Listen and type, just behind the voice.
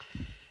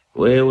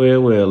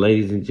Well,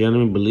 ladies and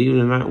gentlemen, believe it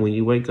or not, when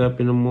you wake up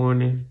in the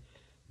morning,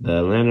 the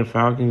Atlanta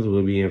Falcons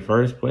will be in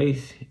first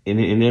place in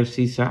the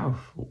NFC South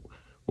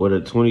with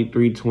a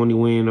 23-20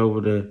 win over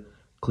the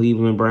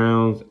Cleveland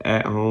Browns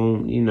at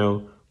home.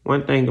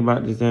 One thing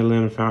about this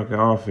Atlanta Falcon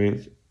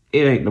offense,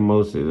 it ain't the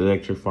most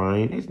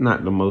electrifying. It's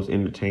not the most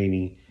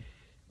entertaining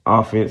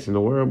offense in the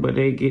world, but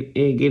they get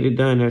it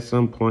done at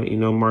some point.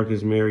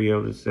 Marcus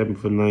Mariota, 7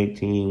 for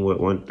 19 with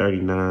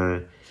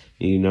 139.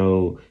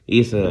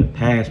 It's a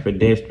pass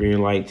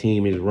pedestrian like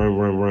team. Is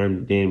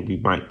run, then we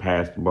might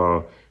pass the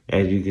ball.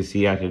 As you can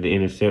see after the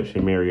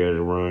interception Mariota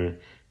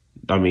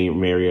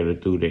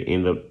threw, they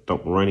end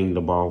up running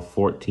the ball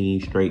 14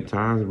 straight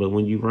times. But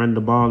when you run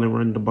the ball and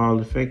run the ball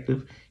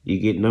effective, you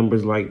get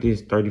numbers like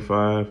this: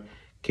 35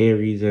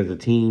 carries as a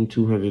team,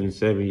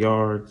 207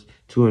 yards,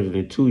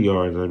 202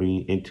 yards,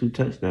 and 2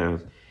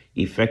 touchdowns.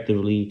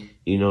 Effectively,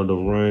 the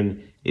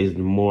run is the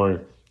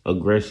more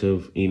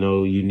aggressive,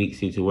 unique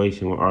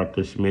situation with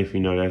Arthur Smith.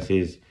 That's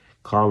his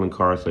calling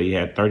card. So you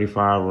had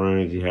 35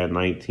 runs, you had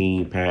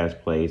 19 pass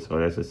plays. So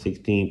that's a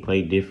 16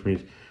 play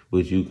difference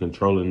with you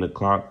controlling the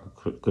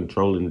clock,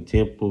 controlling the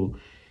tempo.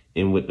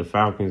 And with the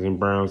Falcons and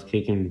Browns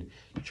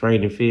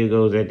trading field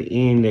goals at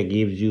the end, that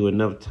gives you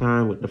enough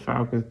time with the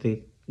Falcons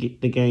to get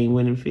the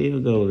game-winning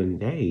field goal.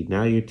 And hey,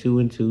 now you're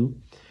 2-2.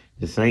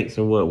 The Saints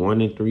are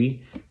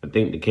 1-3. I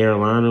think the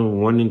Carolina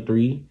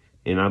 1-3,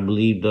 and I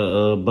believe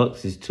the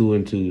Bucks is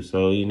 2-2.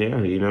 So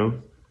there you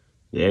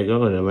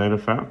go, the Atlanta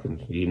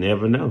Falcons. You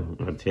never know,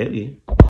 I tell you.